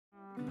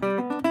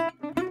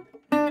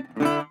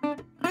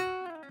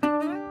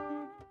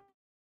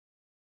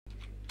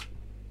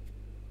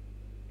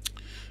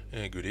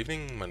Good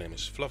evening, my name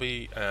is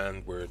Fluffy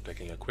and we're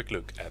taking a quick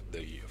look at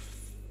the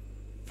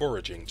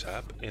Foraging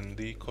tab in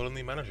the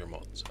Colony Manager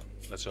mod. So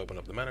let's open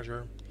up the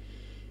manager,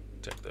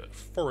 take the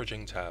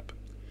Foraging tab.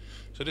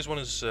 So this one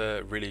is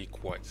really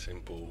quite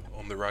simple.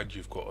 On the right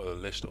you've got a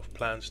list of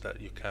plants that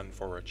you can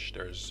forage.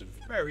 There's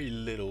very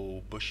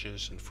little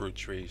bushes and fruit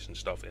trees and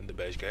stuff in the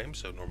base game,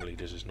 so normally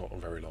this is not a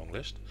very long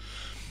list.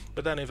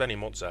 But then if any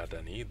mods add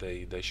any,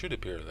 they should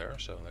appear there,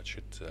 so that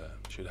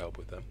should help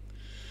with them.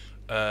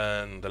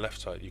 And the left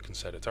side you can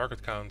set a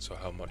target count, so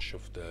how much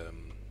of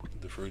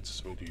the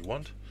fruits do you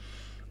want.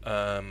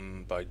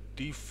 By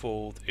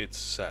default it's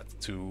set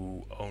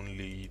to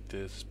only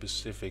the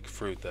specific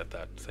fruit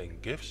that thing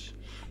gives.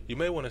 You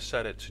may want to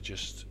set it to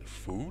just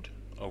food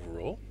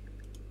overall,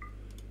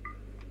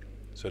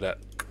 so that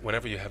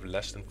whenever you have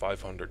less than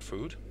 500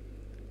 food,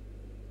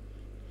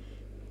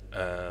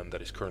 and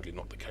that is currently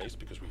not the case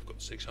because we've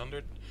got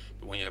 600,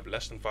 but when you have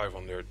less than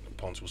 500,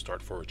 pawns will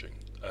start foraging.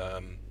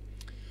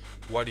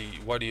 Why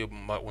do you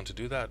might want to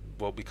do that?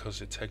 Well,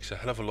 because it takes a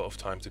hell of a lot of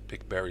time to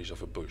pick berries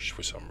off a bush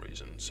for some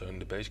reason. So in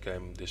the base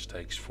game this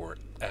takes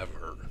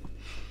forever.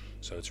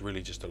 So it's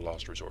really just a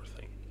last resort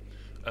thing.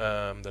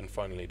 Then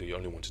finally, do you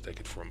only want to take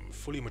it from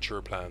fully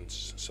mature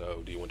plants?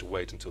 So do you want to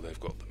wait until they've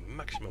got the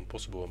maximum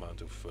possible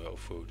amount of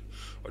food?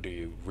 Or do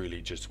you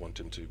really just want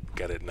them to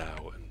get it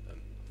now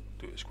and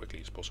do it as quickly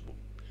as possible?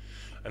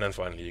 And then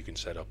finally you can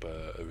set up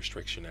a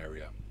restriction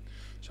area.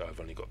 So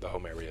I've only got the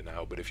home area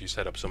now, but if you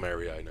set up some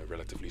area in a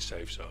relatively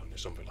safe zone or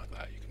something like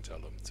that, you can tell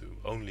them to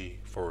only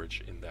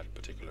forage in that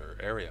particular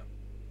area.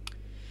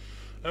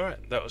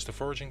 Alright, that was the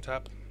foraging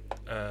tab,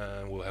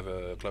 and we'll have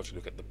a closer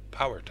look at the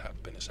power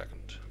tab in a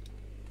second.